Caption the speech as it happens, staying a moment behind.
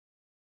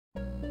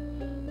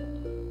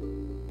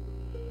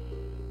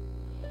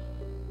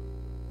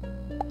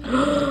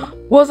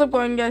What's up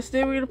going guys?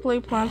 Today we're gonna play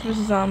Plants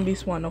vs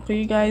Zombies 1. Okay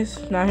you guys,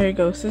 now here it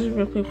goes. This is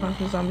we're gonna play Plants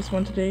vs Zombies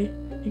 1 today.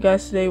 You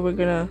guys, today we're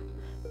gonna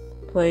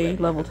play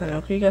level 10.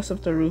 Okay you guys,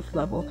 up the roof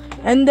level.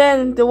 And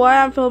then why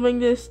I'm filming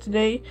this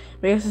today,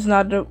 because it's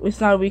not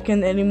a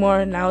weekend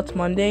anymore. Now it's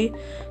Monday.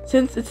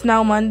 Since it's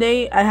now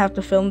Monday, I have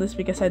to film this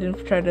because I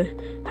didn't try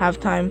to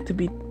have time to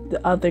beat the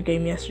other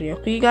game yesterday.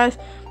 Okay you guys,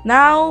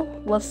 now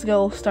let's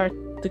go start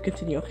to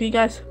continue. Okay you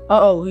guys.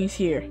 Uh-oh, he's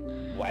here.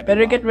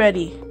 Better get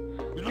ready.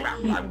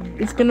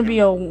 It's gonna be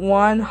a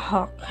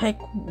heck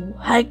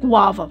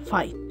lava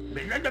fight.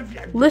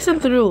 Listen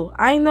through.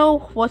 I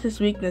know what his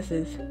weakness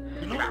is.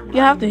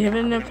 You have to hit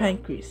him in the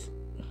pancreas.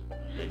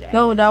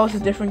 No, that was a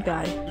different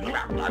guy.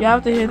 You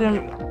have to hit him.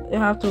 You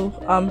have to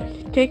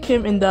kick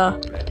him in the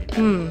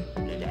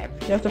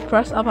You have to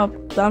press up,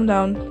 down,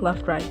 down,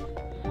 left, right.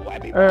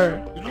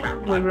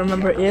 Wait,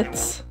 remember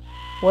it's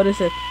what is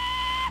it?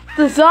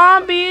 The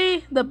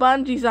zombie, the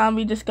bungee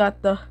zombie just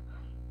got the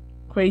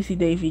Crazy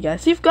Dave, you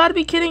guys. You've got to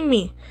be kidding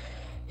me.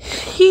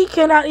 He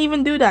cannot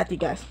even do that, you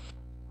guys.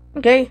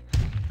 Okay?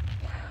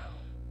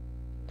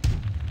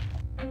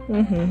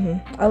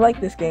 I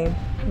like this game.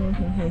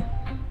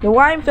 Now,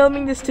 why I'm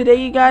filming this today,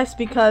 you guys,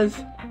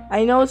 because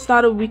I know it's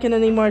not a weekend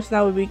anymore. It's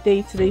now a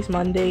weekday. Today's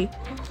Monday.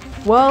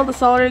 Well, the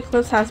solar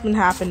eclipse has been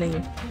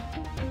happening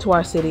to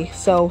our city.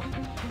 So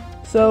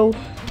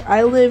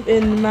I live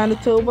in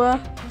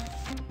Manitoba.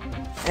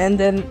 And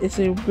then it's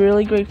a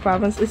really great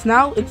province. It's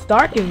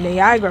dark in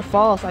Niagara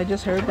Falls. I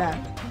just heard that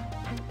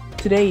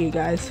today, you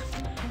guys.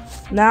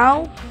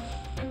 Now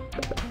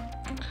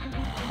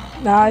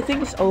I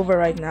think it's over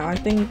right now. I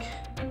think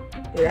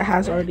it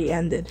has already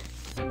ended.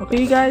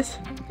 Okay, you guys.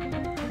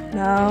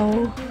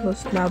 Now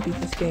let's beat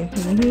this game.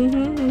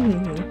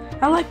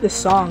 I like the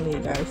song, you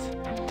guys.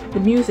 The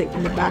music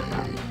in the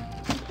background.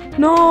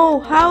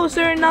 No, how is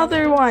there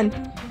another one?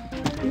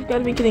 You've got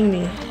to be kidding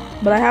me.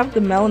 But I have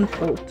the melon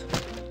fruit,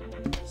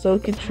 so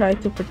it can try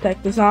to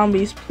protect the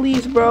zombies.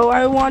 Please, bro,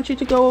 I want you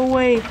to go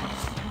away.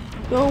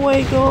 Go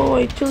away, go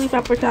away. Chili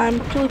pepper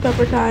time, chili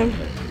pepper time.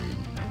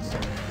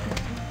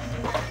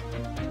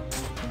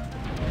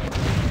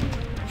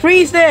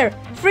 Freeze there!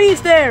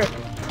 Freeze there!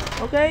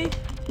 Okay?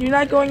 You're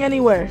not going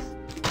anywhere.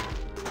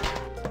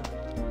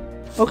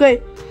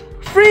 Okay,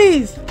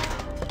 freeze!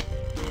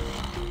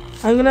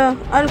 I'm gonna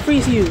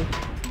unfreeze you.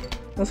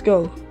 Let's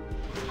go.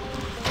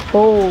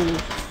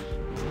 Hold.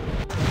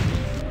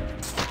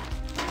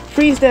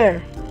 Freeze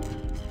there.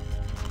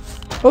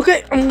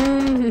 Okay.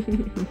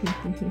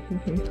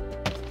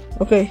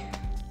 Okay.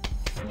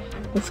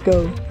 Let's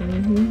go.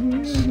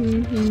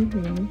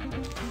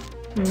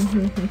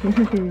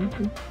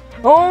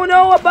 Oh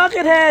no, a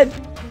bucket head!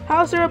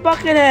 How's there a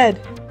bucket head?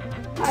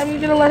 I'm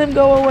gonna let him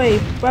go away.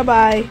 Bye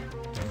bye.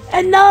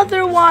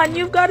 Another one!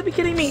 You've got to be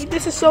kidding me.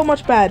 This is so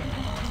much bad.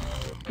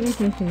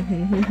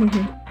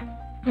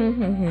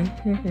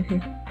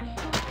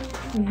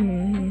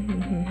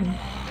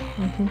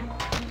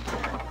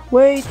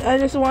 Wait,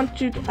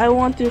 I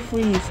want to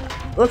freeze.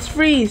 Let's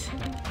freeze.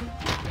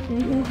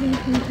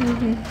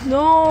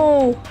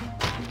 No,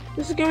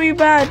 this is gonna be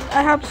bad.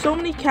 I have so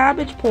many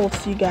cabbage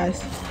pulls, you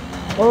guys.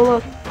 Oh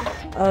look,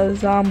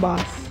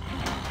 Zomboss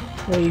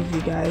wave,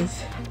 you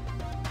guys.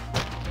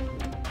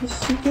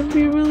 This is gonna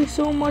be really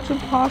so much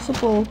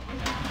impossible.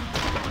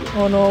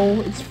 Oh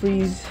no, it's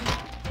freeze.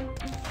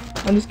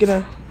 I'm just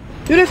gonna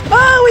do this.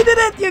 Oh, we did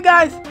it, you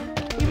guys.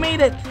 We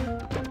made it.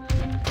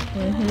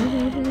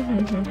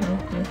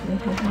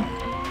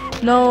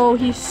 No,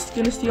 he's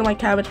gonna steal my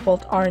cabbage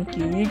pult, aren't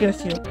you? You're gonna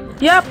steal.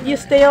 Yep,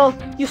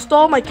 you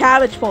stole my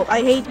cabbage pult.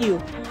 I hate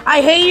you.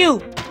 I hate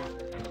you.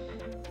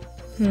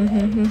 I'm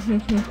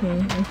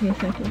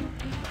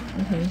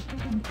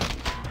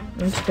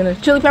just gonna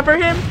chili pepper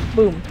him.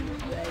 Boom.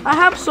 I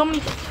have so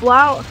many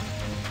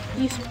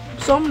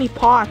so many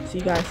pots,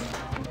 you guys.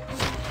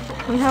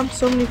 I have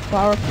so many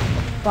flower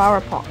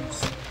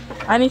pots.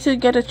 I need to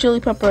get a chili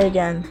pepper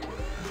again.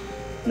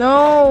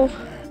 No,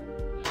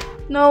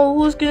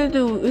 who's gonna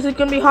do? Is it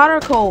gonna be hot or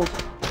cold?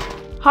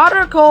 Hot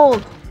or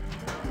cold?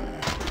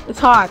 It's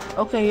hot.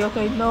 Okay,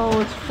 no,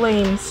 it's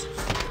flames.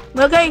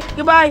 Okay,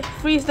 goodbye.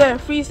 Freeze there,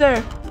 freeze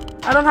there.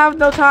 I don't have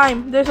no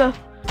time. There's a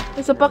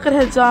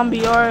buckethead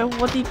zombie, or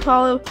what do you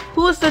call it?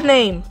 Who is the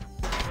name?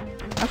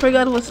 I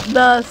forgot. It was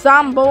the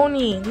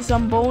Zamboni. The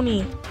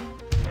Zamboni.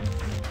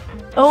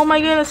 Oh my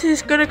goodness,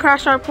 he's gonna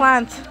crash our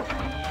plant.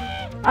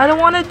 I don't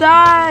want to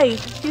die.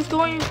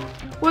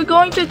 We're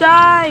going to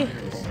die.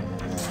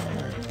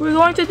 We're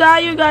going to die,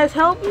 you guys.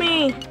 Help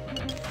me.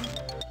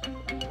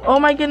 Oh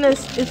my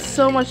goodness, it's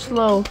so much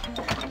slow.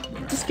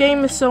 This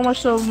game is so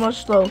much slow.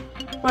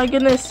 My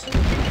goodness.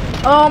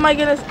 Oh my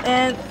goodness.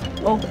 And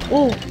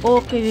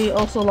okay,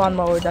 also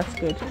lawnmower. That's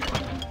good.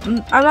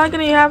 I'm not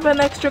gonna have an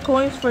extra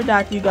coins for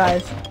that, you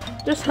guys.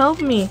 Just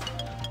help me.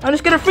 I'm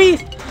just gonna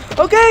freeze.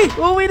 Okay.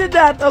 Oh, we did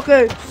that.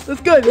 Okay,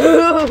 that's good.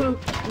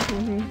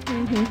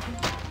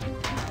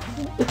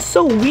 It's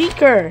so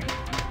weaker.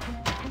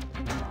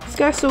 This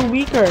guy's so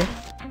weaker.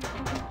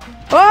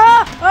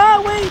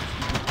 Oh, wait.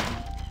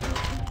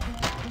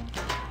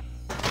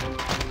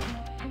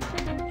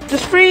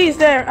 freeze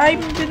there.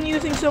 I've been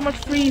using so much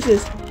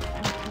freezes.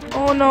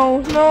 Oh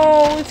no,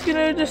 no, it's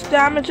gonna just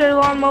damage our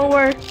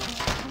lawnmower.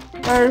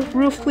 Our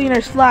roof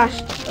cleaner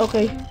slashed.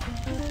 Okay.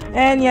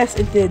 And yes,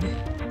 it did.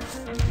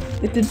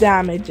 It did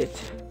damage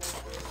it.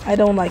 I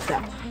don't like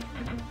that.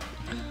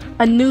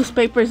 A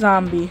newspaper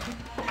zombie.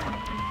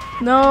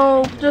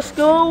 No, just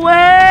go away!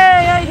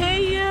 I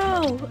hate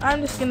you!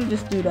 I'm just gonna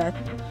do that.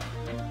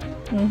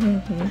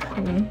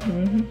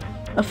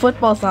 A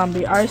football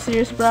zombie. Are you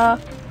serious, bruh?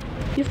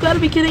 You've gotta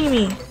be kidding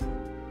me.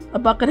 A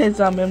buckethead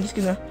zombie. I'm just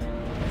gonna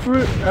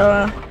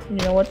you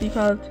know what do you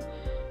call it?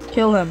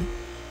 Kill him.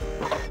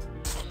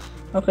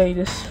 Okay,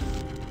 just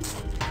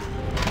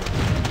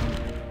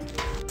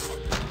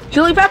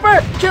chili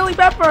pepper! Chili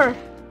pepper!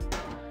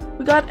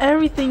 We got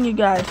everything, you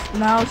guys.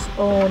 Now it's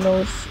oh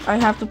no, I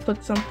have to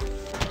put some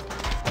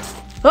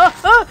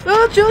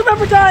chili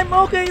pepper time!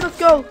 Okay, let's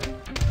go!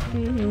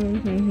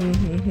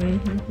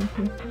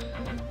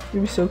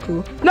 You're so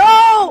cool.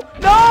 No!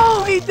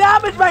 No! He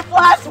damaged my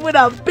plants with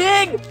a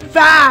big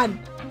van!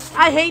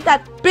 I hate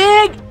that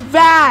big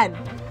van!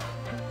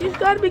 You've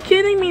got to be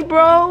kidding me,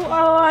 bro!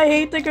 Oh, I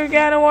hate the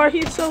Gargantuar.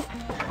 He's so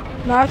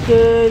not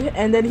good.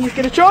 And then he's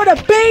gonna throw the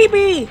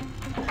baby!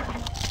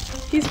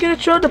 He's gonna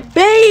throw the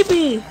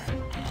baby!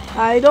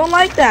 I don't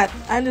like that.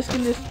 I'm just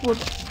gonna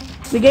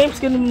the game's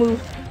gonna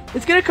move.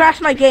 It's gonna crash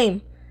my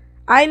game.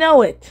 I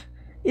know it.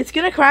 It's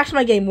gonna crash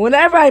my game.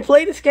 Whenever I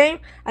play this game,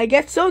 I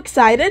get so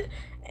excited,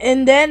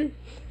 and then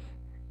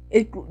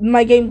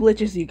my game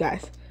glitches, you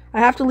guys. I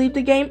have to leave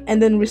the game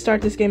and then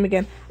restart this game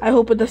again. I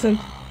hope it doesn't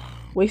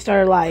waste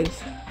our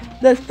lives.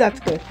 That's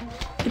good.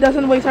 It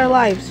doesn't waste our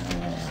lives.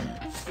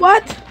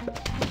 What?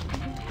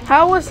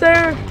 How was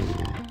there?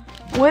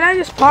 When I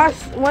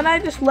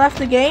just left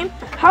the game,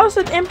 how's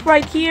an imp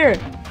right here?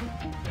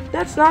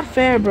 That's not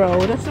fair,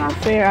 bro. That's not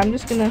fair. I'm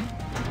just gonna.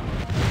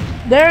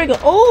 There we go.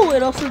 Oh,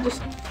 it also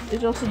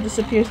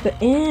disappears the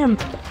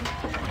imp.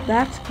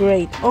 That's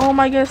great. Oh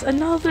my goodness,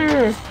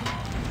 another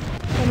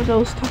one of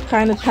those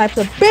kind of types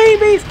of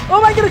babies. Oh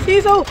my goodness,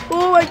 he's so.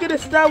 Oh my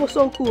goodness, that was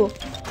so cool.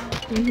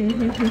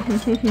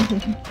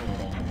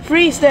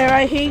 Freeze there.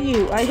 I hate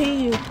you. I hate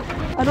you.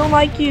 I don't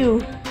like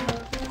you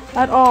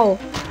at all.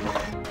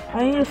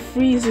 I need to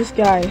freeze this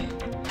guy,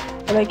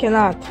 but I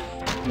cannot.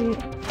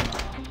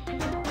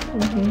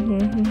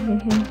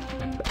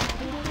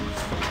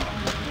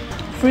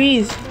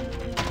 Freeze.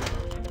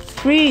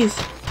 Freeze.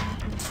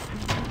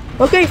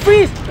 Okay,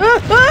 freeze.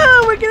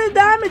 We're gonna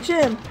damage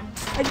him.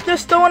 I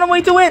just don't want to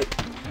wait to win.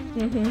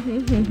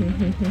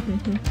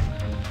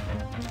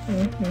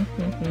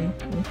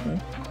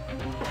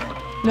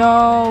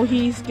 No,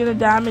 he's gonna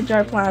damage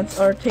our plants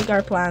or take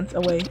our plants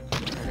away.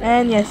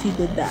 And yes, he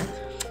did that.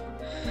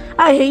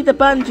 I hate the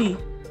bungee.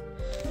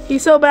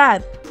 He's so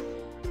bad.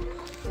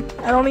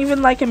 I don't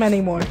even like him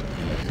anymore.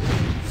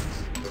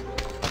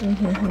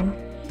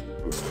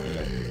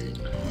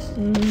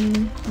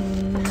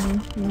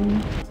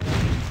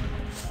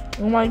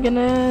 Oh my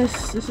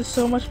goodness, this is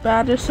so much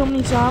bad. There's so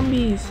many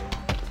zombies.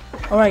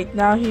 All right,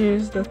 now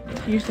here's the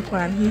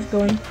plan. He's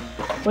going.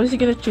 What is he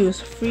gonna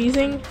choose?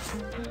 Freezing.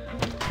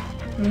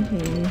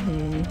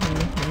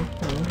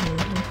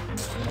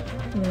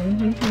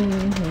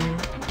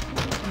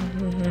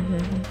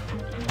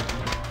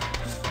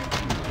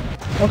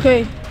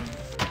 Okay.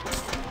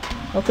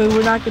 Okay,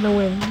 we're not gonna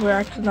win. We're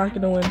actually not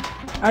gonna win.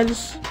 I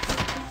just.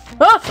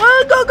 Go!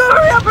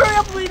 Hurry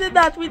up! We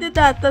did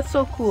that. That's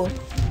so cool.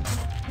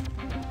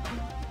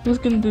 Who's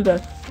gonna do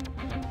that?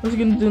 What's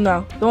he gonna do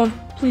now?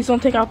 Please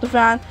don't take out the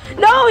van.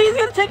 No, he's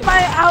gonna take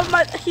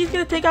he's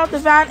gonna take out the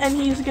van and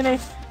he's gonna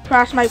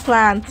crash my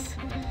plants.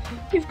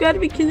 You've got to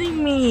be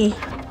kidding me.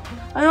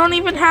 I don't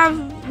even have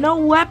no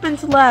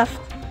weapons left.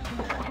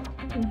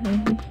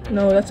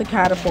 No, that's a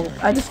catapult.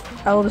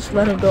 I'll just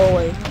let him go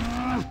away.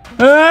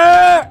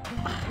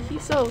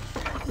 He's so.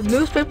 The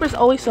newspaper's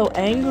always so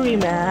angry,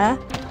 man.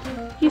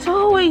 He's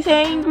always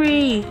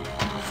angry.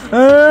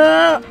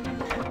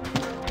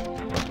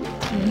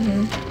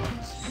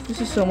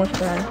 This is so much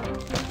bad.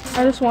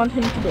 I just want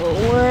him to go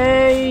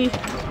away.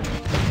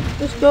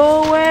 Just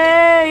go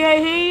away. I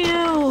hate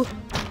you.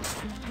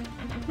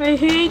 I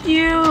hate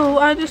you.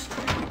 I just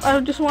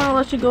want to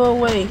let you go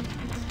away.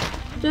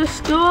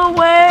 Just go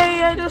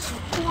away. I just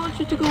want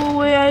you to go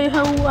away.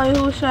 I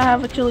wish I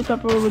have a chili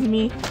pepper with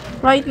me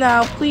right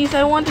now. Please,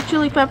 I want a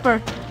chili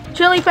pepper.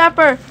 Chili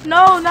pepper.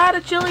 No, not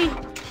a chili.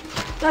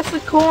 That's the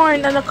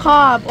corn and the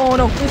cob. Oh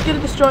no, he's gonna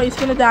destroy. He's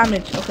gonna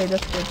damage. Okay,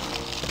 that's good.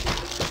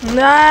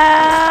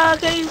 Nah.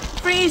 Okay,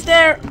 freeze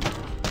there.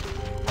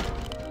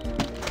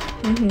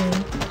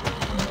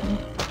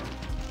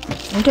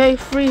 Okay,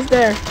 freeze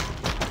there.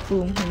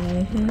 Boom.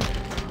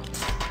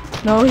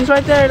 No, he's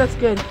right there. That's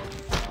good.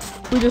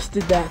 We just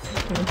did that.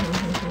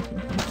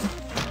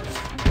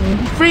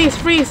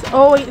 Freeze.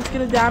 Oh wait, it's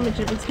gonna damage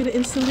him. It's gonna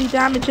instantly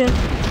damage him.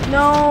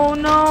 No.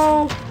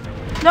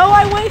 No,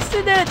 I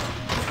wasted it.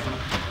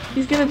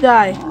 He's gonna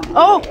die.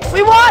 Oh,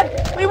 we won!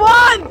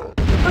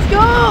 Let's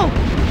go!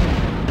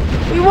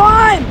 We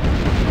won!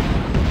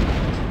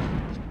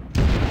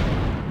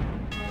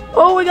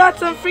 Oh, we got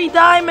some free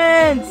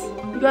diamonds!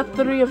 We got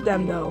 3 of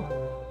them though.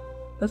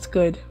 That's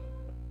good.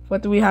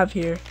 What do we have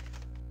here?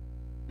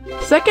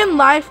 Second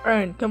life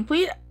earned.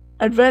 Complete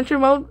adventure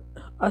mode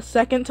a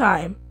second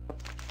time.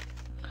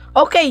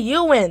 Okay,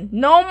 you win.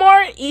 No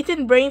more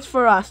eating brains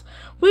for us.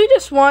 We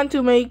just want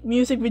to make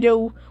music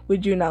video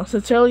with you now.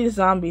 Sincerely,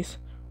 Zombies.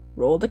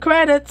 Roll the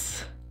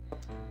credits.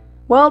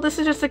 Well, this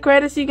is just the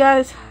credits, you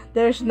guys.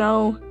 There's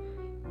no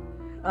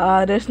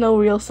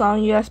real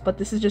song, you guys, but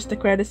this is just the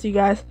credits, you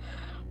guys.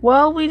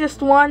 Well, we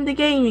just won the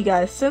game, you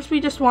guys. Since we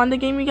just won the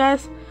game, you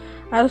guys,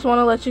 I just want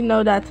to let you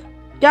know that,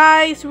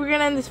 guys, we're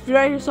gonna end this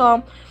video right here.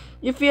 So,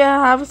 if you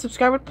haven't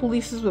subscribed,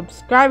 please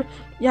subscribe.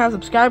 If you have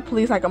subscribed,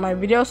 please like on my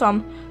video.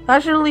 So,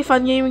 that's a really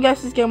fun game, you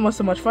guys. This game was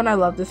so much fun. I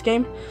love this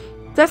game.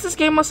 Since this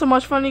game was so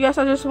much fun, you guys,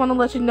 I just want to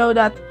let you know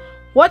that,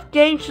 what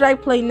game should I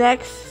play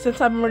next?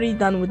 Since I'm already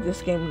done with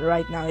this game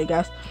right now, you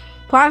guys.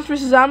 Plants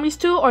vs Zombies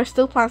 2 or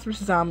still Plants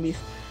vs Zombies?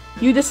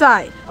 You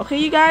decide. Okay,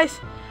 you guys.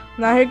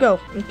 Now here you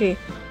go. Okay,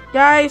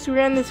 guys,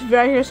 we're in this video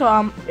right here.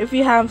 So if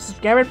you haven't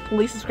subscribed,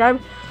 please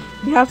subscribe.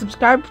 If you have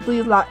subscribed,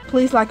 please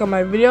like on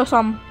my video.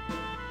 So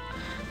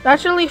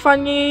that's a really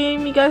fun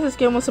game, you guys. This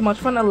game was so much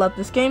fun. I love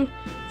this game.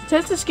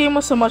 Since this game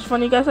was so much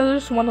fun, you guys, I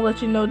just want to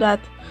let you know that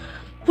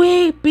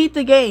we beat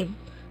the game.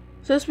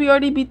 Since we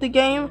already beat the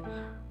game,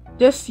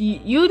 just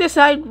you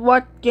decide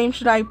what game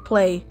should I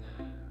play.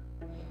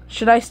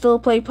 Should I still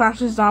play Plants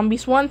vs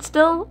Zombies 1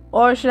 still,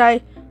 or should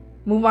I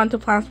move on to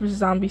Plants vs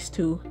Zombies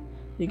 2?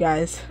 You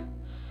guys,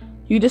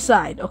 you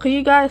decide. Okay,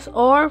 you guys,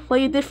 or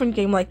play a different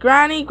game like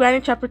Granny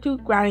Chapter 2,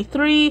 Granny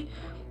 3.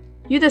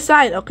 You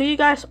decide. Okay, you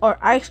guys, or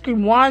Ice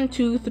Cream 1,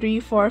 2, 3,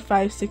 4,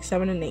 5, 6,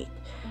 7, and 8,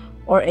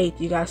 or 8,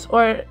 you guys,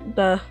 or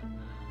the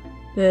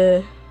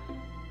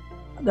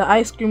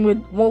ice cream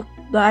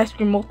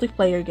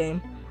multiplayer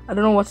game. I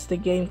don't know what's the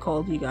game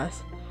called, you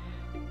guys,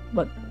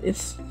 but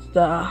it's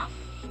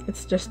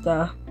just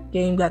the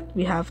game that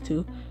we have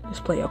to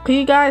just play. Okay,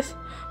 you guys,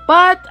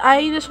 but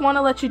I just want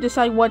to let you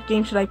decide what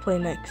game should I play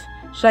next.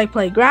 Should I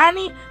play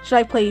Granny? Should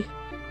I play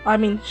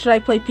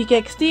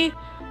PKXD?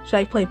 Should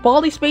I play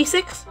Baldi's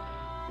Basics?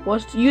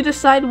 What you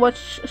decide. What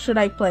should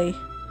I play,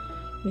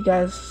 you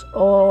guys?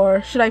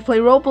 Or should I play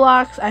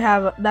Roblox?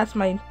 That's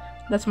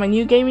my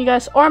new game, you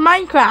guys, or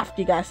Minecraft,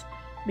 you guys,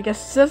 because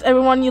since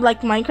everyone you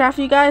like Minecraft,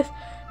 you guys,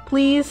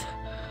 please,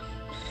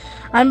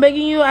 I'm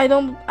begging you. I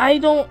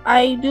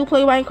do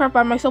play Minecraft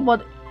by myself,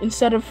 but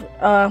instead of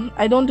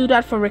I don't do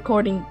that for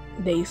recording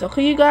days.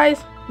 Okay, you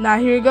guys, now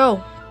here you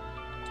go.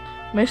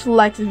 Make sure to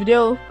like this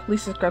video.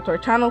 Please subscribe to our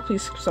channel.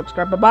 Please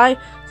subscribe. Bye bye.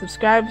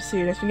 Subscribe. See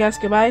you next video, guys.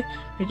 Goodbye.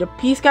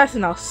 Peace, guys,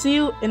 and I'll see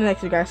you in the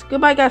next video, guys.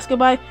 Goodbye, guys.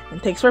 Goodbye,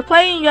 and thanks for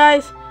playing,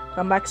 guys.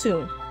 Come back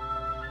soon.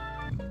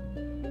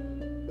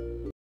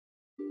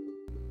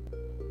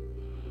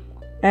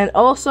 And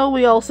also,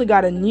 we also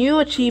got a new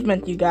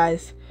achievement, you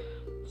guys.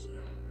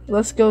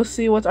 Let's go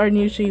see what our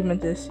new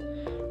achievement is.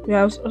 We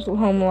have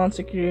Homeland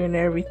Security and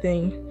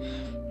everything.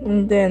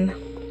 And then,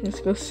 let's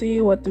go see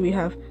what do we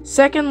have.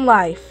 Second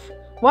life.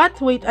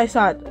 What? Wait, I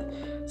saw it.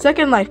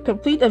 Second life.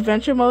 Complete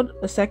adventure mode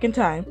a second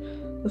time.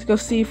 Let's go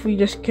see if we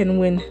just can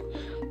win.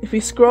 If we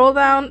scroll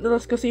down,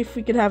 let's go see if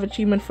we can have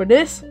achievement for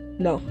this.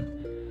 No.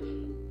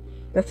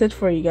 That's it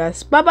for you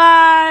guys.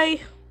 Bye-bye!